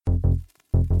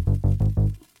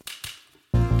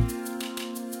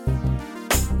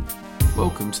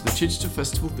Welcome to the Chichester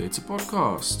Festival Theatre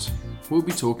podcast. We'll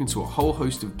be talking to a whole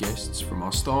host of guests from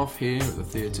our staff here at the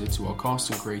theatre to our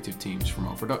cast and creative teams from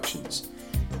our productions.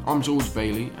 I'm George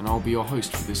Bailey and I'll be your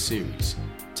host for this series,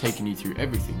 taking you through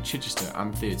everything Chichester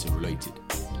and theatre related.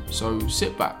 So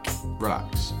sit back,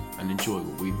 relax and enjoy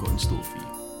what we've got in store for you.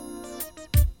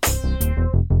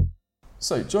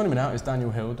 So joining me now is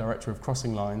Daniel Hill, Director of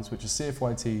Crossing Lines, which is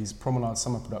CFYT's Promenade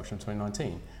Summer production of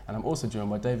 2019. And I'm also joined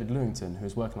by David Lewington, who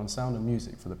is working on sound and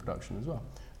music for the production as well.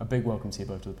 A big welcome to you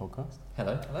both to the podcast.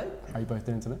 Hello. Hello. How are you both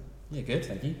doing today? Yeah, good,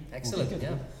 thank you. Excellent, good.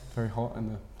 yeah. Very hot in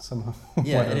the summer.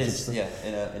 Yeah, it is. Yeah,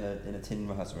 in a tin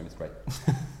rehearsal room, it's great.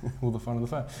 All the fun of the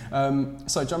fair.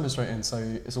 So jumping straight in, so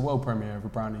it's a world premiere of a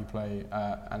brand new play,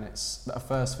 and it's a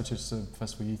first for Chichester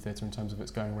Festival Youth Theatre in terms of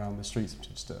it's going around the streets of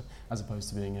Chichester as opposed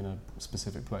to being in a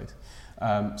specific place.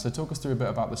 So talk us through a bit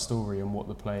about the story and what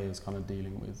the play is kind of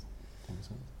dealing with.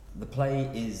 The play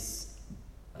is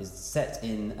set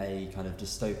in a kind of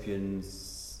dystopian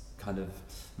kind of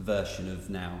version of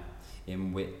now,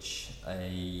 in which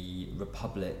a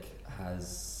republic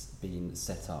has been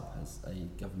set up, as a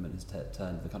government has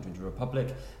turned the country into a republic,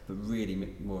 but really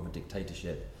more of a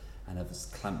dictatorship, and has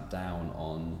clamped down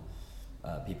on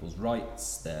people's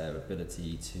rights, their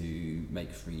ability to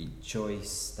make free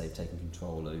choice. They've taken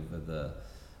control over the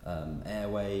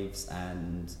airwaves,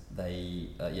 and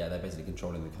they're basically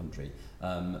controlling the country.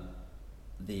 And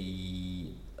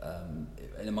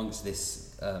amongst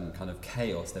this kind of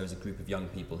chaos, there is a group of young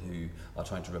people who are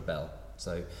trying to rebel.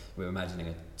 So we're imagining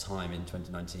a time in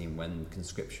 2019 when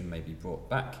conscription may be brought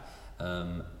back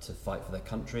to fight for their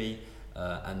country,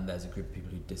 and there's a group of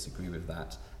people who disagree with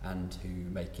that and who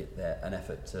make it an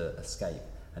effort to escape,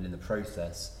 and in the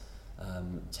process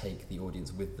take the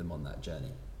audience with them on that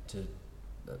journey to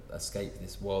escape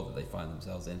this world that they find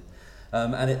themselves in.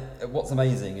 What's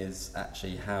amazing is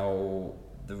actually how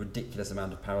the ridiculous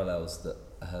amount of parallels that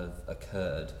have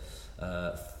occurred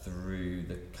through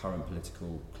the current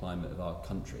political climate of our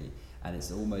country, and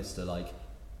it's almost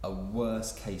a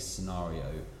worst case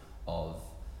scenario of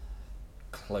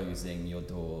closing your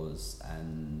doors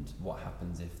and what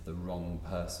happens if the wrong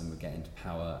person would get into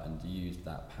power and use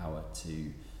that power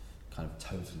to kind of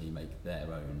totally make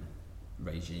their own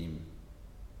regime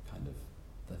kind of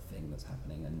the thing that's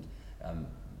happening. And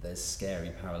there's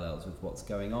scary parallels with what's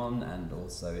going on, and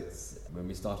also when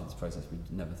we started this process, we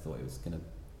never thought it was going to,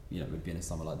 we'd be in a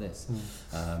summer like this.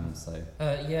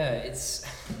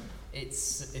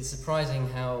 It's surprising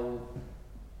how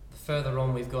the further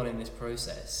on we've gone in this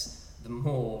process, the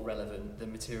more relevant the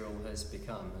material has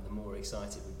become, and the more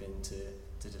excited we've been to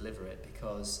deliver it.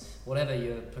 Because whatever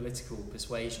your political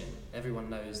persuasion, everyone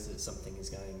knows that something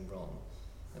is going wrong,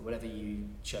 and whatever you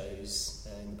chose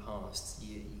in the past,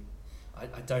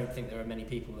 I don't think there are many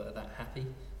people that are that happy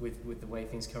with the way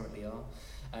things currently are,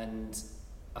 and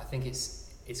I think it's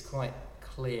quite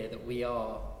clear that we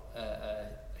are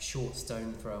a short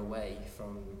stone throw away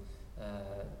from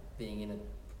being in a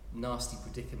nasty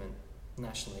predicament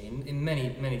nationally in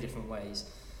many different ways.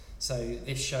 So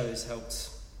this show has helped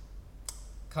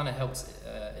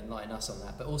enlighten us on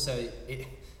that, but also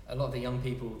a lot of the young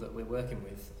people that we're working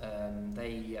with,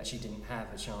 they actually didn't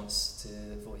have a chance to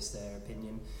voice their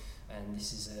opinion. And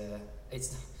this is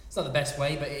it's not the best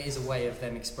way, but it is a way of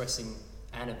them expressing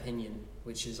an opinion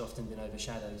which has often been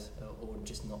overshadowed or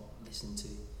just not listened to.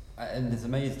 And it's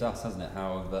amazed us, hasn't it,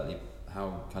 how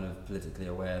kind of politically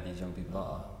aware these young people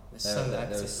are.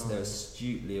 They're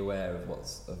astutely aware of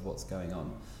what's going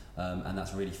on, and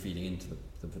that's really feeding into the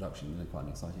production in quite an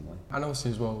exciting way. And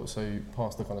obviously as well, so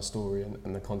past the kind of story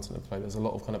and the content of the play, there's a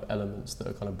lot of kind of elements that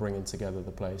are kind of bringing together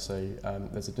the play. So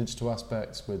there's a digital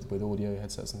aspects with audio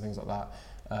headsets and things like that.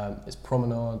 It's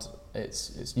Promenade,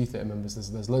 it's youth theatre members,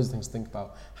 there's loads of things to think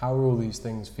about. How are all these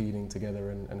things feeding together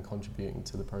and contributing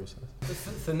to the process?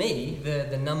 For me,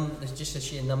 there's just a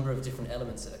sheer number of different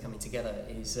elements that are coming together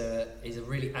is a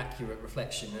really accurate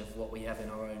reflection of what we have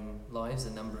in our own lives,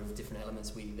 the number of different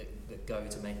elements that go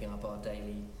to making up our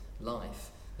daily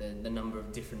life, the number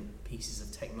of different pieces of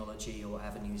technology or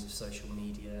avenues of social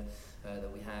media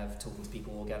that we have, talking to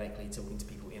people organically, talking to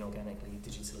people inorganically,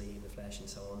 digitally, in the flesh, and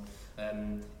so on.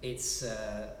 It's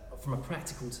from a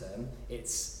practical term,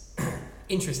 it's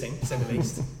interesting, to say the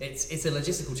least. It's a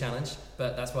logistical challenge,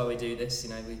 but that's why we do this.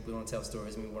 We want to tell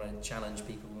stories, and we want to challenge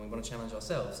people, and we want to challenge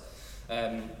ourselves.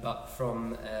 But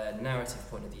from a narrative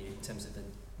point of view, in terms of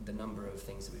the number of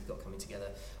things that we've got coming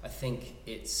together, I think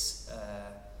it's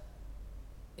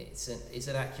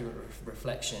an accurate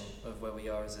reflection of where we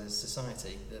are as a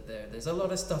society. That there's a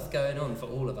lot of stuff going on for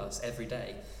all of us every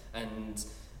day, and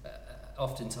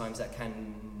oftentimes that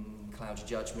can cloud your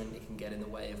judgment. It can get in the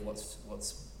way of what's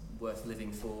worth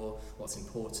living for, what's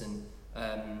important,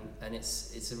 and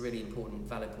it's a really important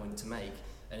valid point to make,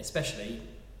 and especially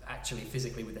actually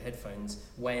physically with the headphones,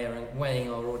 weighing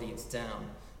our audience down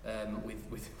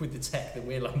with the tech that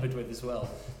we're lumbered with as well.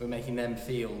 We're making them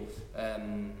feel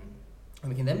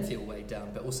weighed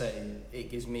down, but also it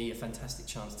gives me a fantastic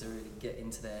chance to really get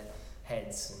into their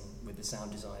heads and with the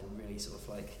sound design, really sort of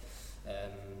like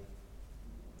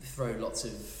throw lots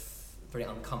of very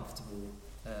uncomfortable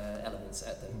elements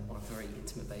at them on a very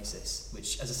intimate basis,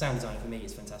 which as a sound designer for me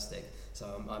is fantastic.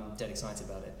 So I'm dead excited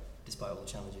about it, despite all the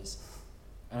challenges.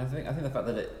 And I think the fact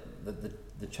that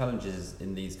the challenges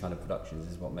in these kind of productions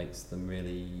is what makes them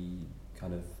really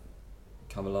kind of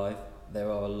come alive. There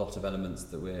are a lot of elements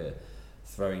that we're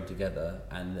throwing together,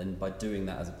 and then by doing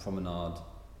that as a promenade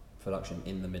production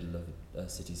in the middle of a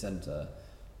city centre,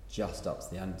 just ups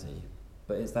the ante.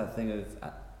 But it's that thing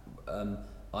of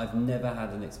I've never had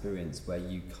an experience where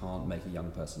you can't make a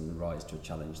young person rise to a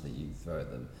challenge that you throw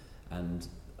at them, and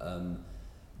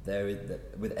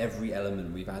with every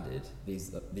element we've added,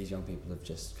 these young people have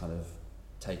just kind of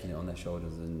taken it on their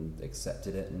shoulders and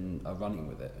accepted it and are running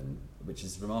with it, and which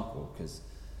is remarkable, because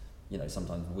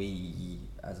sometimes we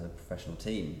as a professional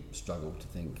team struggle to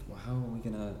think, well, how are we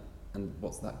gonna, and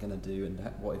what's that gonna do, and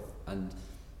what if, and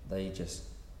they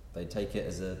take it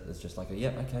as just like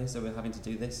okay, so we're having to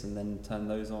do this, and then turn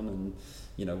those on, and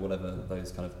whatever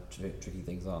those kind of tricky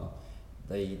things are,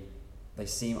 they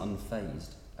seem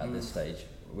unfazed at this stage,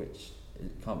 which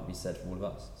it can't be said for all of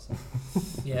us. So.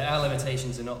 Yeah, our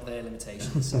limitations are not their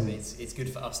limitations, so it's good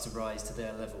for us to rise to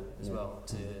their level as well,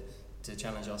 to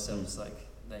challenge ourselves like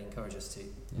they encourage us to.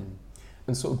 Yeah.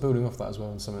 And sort of building off that as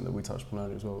well, and something that we touched upon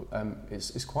earlier as well,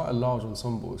 it's quite a large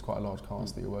ensemble, it's quite a large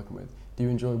cast that you're working with. Do you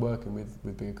enjoy working with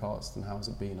bigger casts, and how has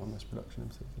it been on this production in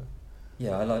particular?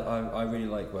 Yeah, I really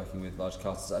like working with large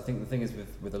casts. I think the thing is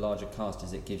with a larger cast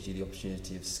is it gives you the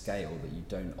opportunity of scale that you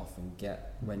don't often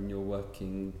get when you're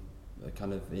working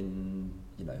kind of in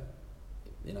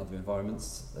other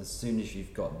environments. As soon as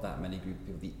you've got that many group of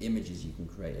people, the images you can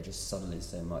create are just suddenly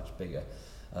so much bigger.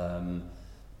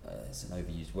 It's an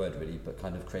overused word really, but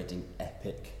kind of creating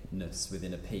epicness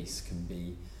within a piece can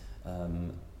be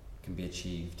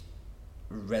achieved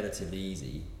relatively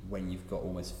easy when you've got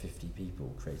almost 50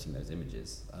 people creating those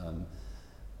images.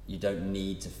 You don't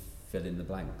need to fill in the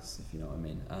blanks, if you know what I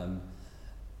mean.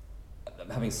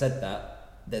 Having said that,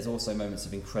 there's also moments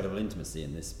of incredible intimacy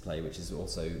in this play, which is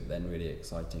also then really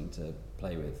exciting to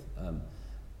play with,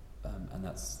 and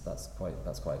that's quite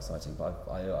exciting. But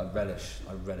I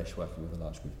relish working with a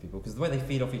large group of people, because the way they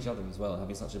feed off each other as well,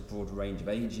 having such a broad range of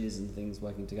ages and things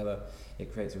working together,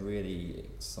 it creates a really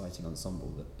exciting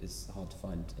ensemble that is hard to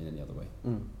find in any other way.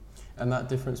 And that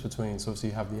difference between, so obviously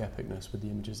you have the epicness with the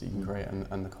images that you can create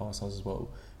and the cast size as well,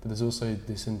 but there's also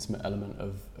this intimate element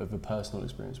of a personal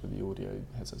experience with the audio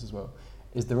headsets as well.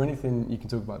 Is there anything you can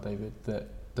talk about, David,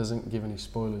 that doesn't give any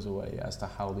spoilers away as to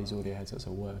how these audio headsets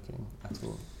are working at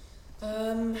all?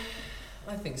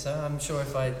 I think so. I'm sure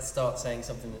if I start saying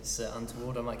something that's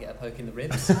untoward, I might get a poke in the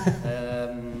ribs.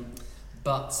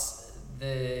 But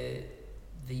the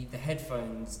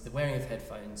headphones, the wearing of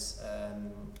headphones,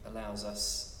 allows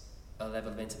us a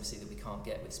level of intimacy that we can't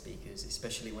get with speakers,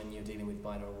 especially when you're dealing with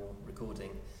binaural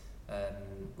recording,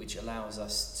 which allows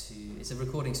us to. It's a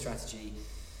recording strategy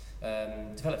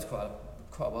developed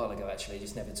quite a while ago, actually.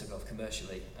 Just never took off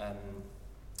commercially.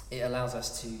 It allows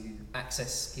us to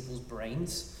access people's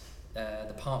brains,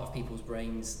 the part of people's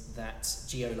brains that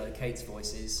geolocates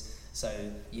voices. So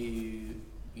you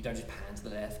don't just pan to the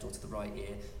left or to the right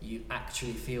ear. You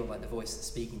actually feel like the voice that's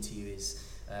speaking to you is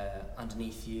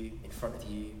underneath you, in front of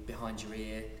you, behind your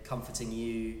ear, comforting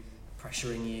you,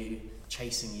 pressuring you,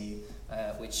 chasing you,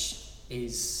 which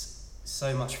is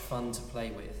so much fun to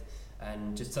play with.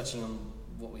 And just touching on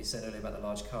what we said earlier about the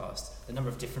large cast, the number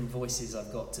of different voices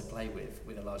I've got to play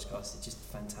with a large cast is just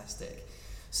fantastic.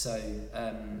 So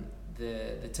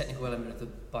the technical element of the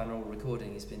binaural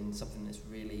recording has been something that's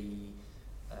really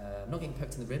I'm not getting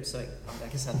poked in the ribs, so I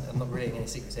guess I'm not revealing any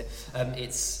secrets here.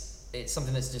 It's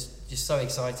something that's just so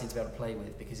exciting to be able to play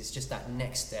with, because it's just that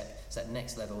next step, it's that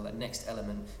next level, that next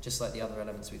element, just like the other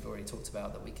elements we've already talked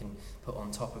about, that we can put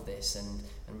on top of this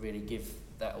and really give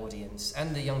that audience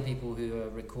and the young people who are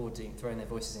recording, throwing their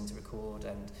voices in to record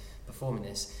and performing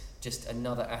this, just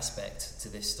another aspect to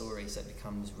this story, so it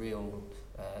becomes real,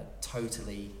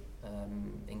 totally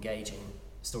engaging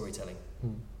storytelling.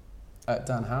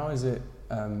 Dan, how is it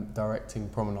directing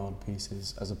promenade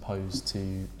pieces as opposed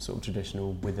to sort of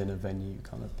traditional within a venue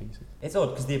kind of pieces? It's odd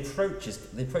because the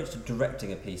approach to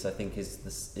directing a piece, I think, is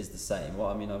the same.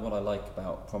 What I like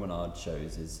about promenade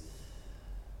shows is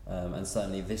And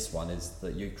certainly this one is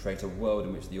that you create a world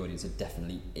in which the audience are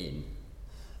definitely in.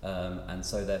 And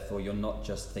so therefore you're not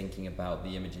just thinking about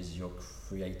the images you're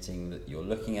creating that you're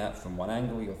looking at from one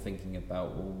angle, you're thinking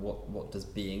about, well, what does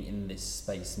being in this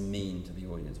space mean to the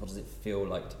audience? What does it feel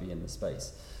like to be in the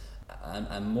space?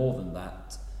 And more than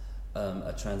that,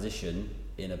 a transition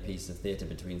in a piece of theatre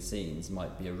between scenes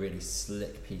might be a really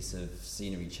slick piece of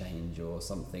scenery change or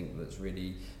something that's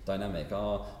really dynamic.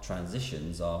 Our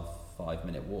transitions are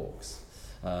 5-minute walks,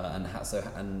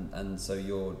 and so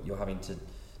you're having to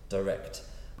direct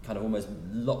kind of almost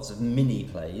lots of mini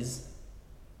plays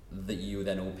that you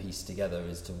then all piece together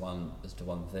as to one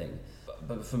thing.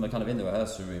 But from a kind of in the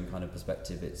rehearsal room kind of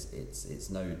perspective, it's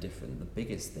no different. The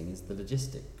biggest thing is the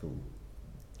logistical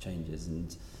changes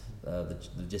and the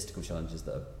logistical challenges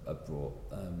that are brought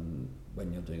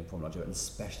when you're doing a promenade show, and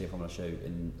especially a promenade show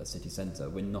in a city centre.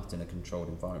 We're not in a controlled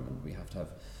environment. We have to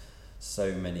have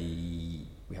so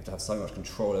much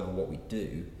control over what we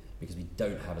do, because we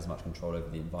don't have as much control over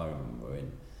the environment we're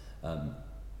in,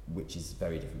 which is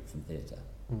very different from theatre.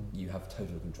 You have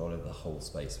total control over the whole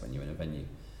space when you're in a venue,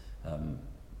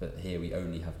 but here we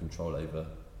only have control over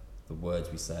the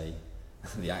words we say,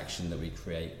 the action that we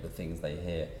create, the things they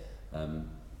hear,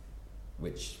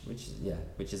 which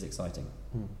is exciting.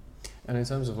 And in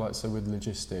terms of so with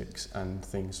logistics and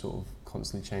things sort of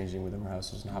constantly changing within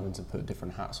rehearsals and having to put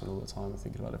different hats on all the time and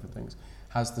thinking about different things,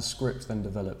 has the script then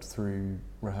developed through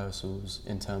rehearsals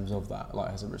in terms of that?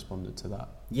 Has it responded to that?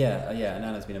 Yeah, and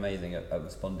Anna's been amazing at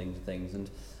responding to things, and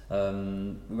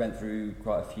we went through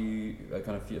quite a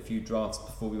few drafts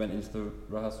before we went into the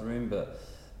rehearsal room, but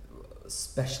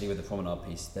especially with the promenade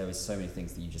piece, there is so many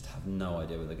things that you just have no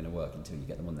idea whether they're going to work until you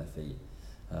get them on their feet,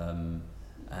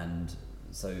 and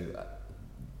so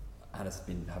Anna's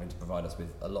been having to provide us with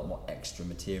a lot more extra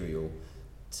material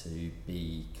to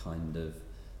be kind of,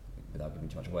 without giving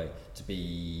too much away, to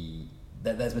be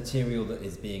there's material that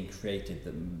is being created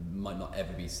that might not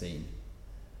ever be seen,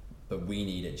 but we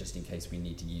need it just in case we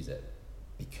need to use it,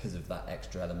 because of that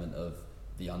extra element of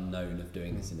the unknown of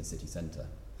doing this in a city centre,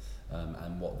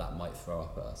 and what that might throw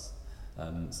up at us.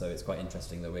 So it's quite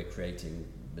interesting that we're creating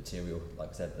material,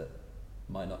 like I said, that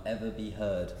might not ever be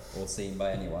heard or seen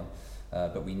by anyone,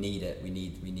 but we need it. We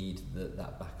need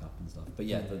that backup and stuff. But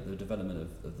yeah, the development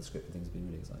of the script and things has been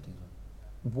really exciting.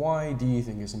 Why do you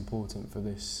think it's important for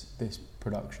this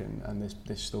production and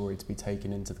this story to be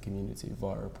taken into the community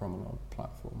via a promenade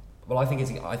platform? Well, I think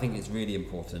it's really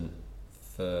important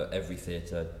for every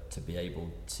theatre to be able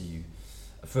to,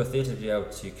 for a theatre to be able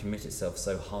to commit itself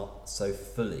so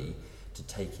fully to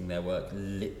taking their work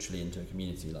literally into a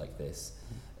community like this.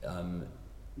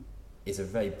 Is a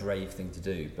very brave thing to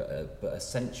do, but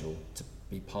essential to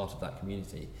be part of that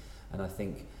community. And I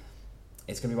think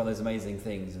it's going to be one of those amazing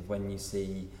things of when you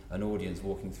see an audience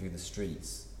walking through the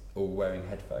streets all wearing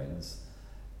headphones,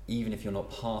 even if you're not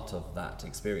part of that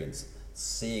experience,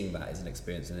 seeing that is an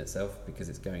experience in itself, because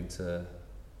it's going to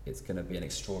be an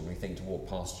extraordinary thing to walk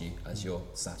past you as you're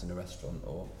sat in a restaurant,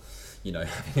 or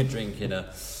having a drink in a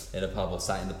pub, or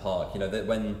sat in the park.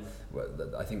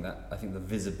 I think the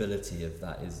visibility of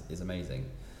that is amazing.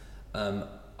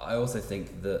 I also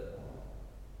think that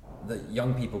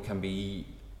young people can be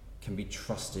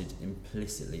trusted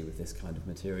implicitly with this kind of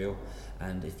material,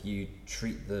 and if you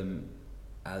treat them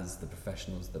as the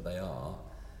professionals that they are,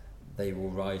 they will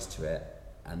rise to it,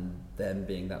 and them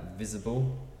being that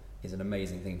visible is an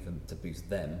amazing thing to boost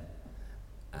them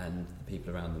and the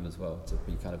people around them as well, to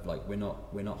be kind of like, we're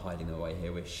not hiding them away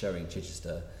here, we're showing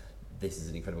Chichester this is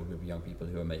an incredible group of young people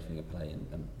who are making a play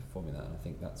and performing that, and I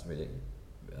think that's really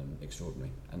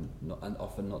extraordinary and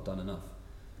often not done enough.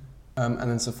 And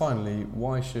then so finally,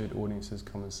 why should audiences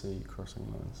come and see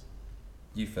Crossing Lines?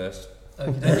 You first.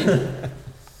 Okay.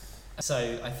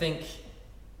 So I think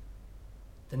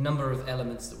the number of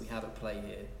elements that we have at play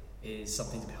here is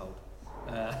something to behold.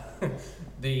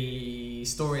 The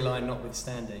storyline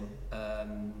notwithstanding,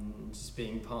 just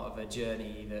being part of a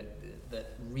journey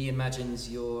that reimagines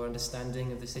your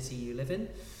understanding of the city you live in,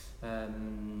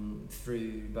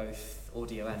 through both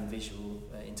audio and visual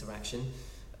interaction,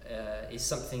 is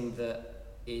something that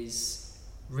is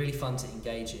really fun to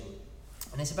engage in.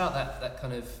 And it's about that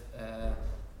kind of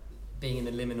being in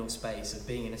a liminal space, of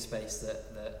being in a space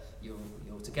that you're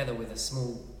together with a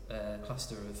small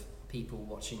cluster of people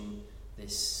watching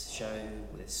this show,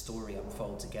 this story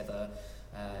unfold together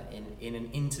in an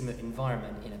intimate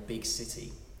environment in a big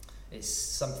city. It's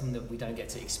something that we don't get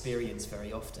to experience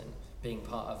very often, being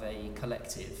part of a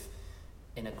collective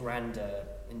in a grander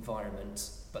environment,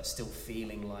 but still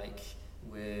feeling like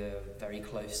we're very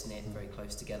close knit, very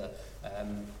close together,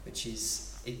 which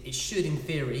is, it should in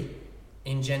theory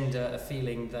engender a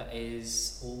feeling that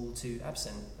is all too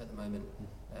absent at the moment,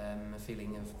 a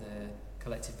feeling of the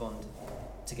collective bond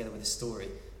together with a story.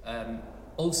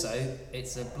 Also,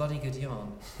 it's a bloody good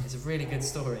yarn. It's a really good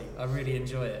story. I really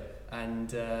enjoy it,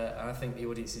 and I think the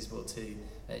audiences will too.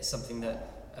 It's something that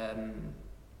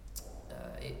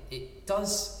it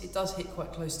does hit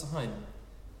quite close to home,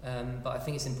 but I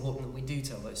think it's important that we do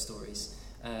tell those stories,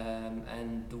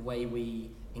 and the way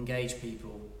we engage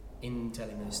people in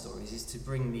telling those stories is to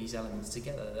bring these elements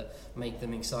together that make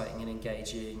them exciting and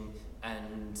engaging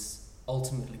and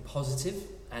ultimately positive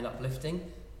and uplifting,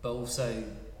 but also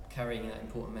carrying that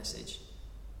important message.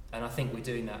 And I think we're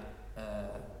doing that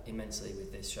immensely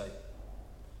with this show.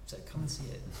 So come and see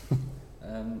it.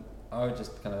 I would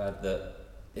just kind of add that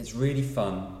it's really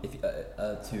fun if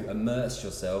to immerse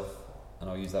yourself, and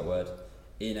I'll use that word,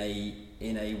 in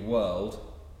a world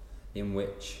in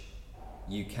which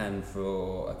you can,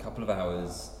 for a couple of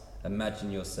hours,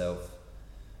 imagine yourself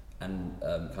and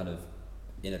kind of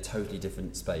in a totally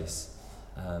different space.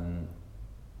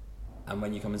 And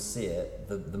when you come and see it,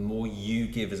 the more you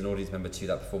give as an audience member to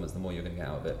that performance, the more you're going to get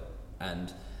out of it.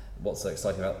 And what's so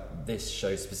exciting about this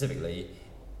show specifically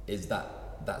is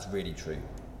that that's really true.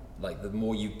 Like, the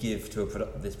more you give to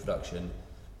this production,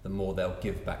 the more they'll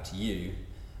give back to you,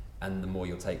 and the more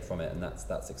you'll take from it. And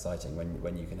that's exciting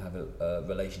when you can have a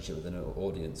relationship with an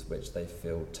audience which they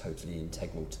feel totally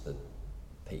integral to the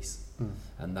piece.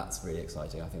 And that's really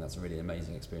exciting. I think that's a really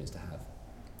amazing experience to have.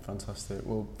 Fantastic.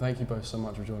 Well, thank you both so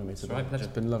much for joining me today. Right, pleasure.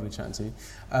 It's been lovely chatting to you.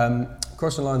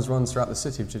 Crossing Lines runs throughout the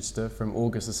city of Chichester from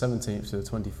August the 17th to the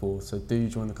 24th, so do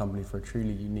join the company for a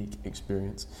truly unique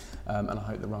experience, and I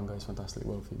hope the run goes fantastically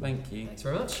well for you. Thank you. Thanks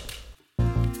very much.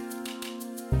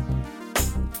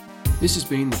 This has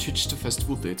been the Chichester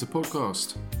Festival Theatre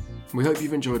podcast. We hope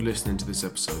you've enjoyed listening to this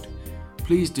episode.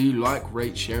 Please do like,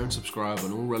 rate, share and subscribe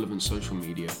on all relevant social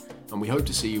media, and we hope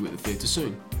to see you at the theatre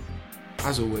soon.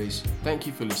 As always, thank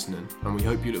you for listening, and we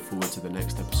hope you look forward to the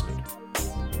next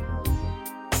episode.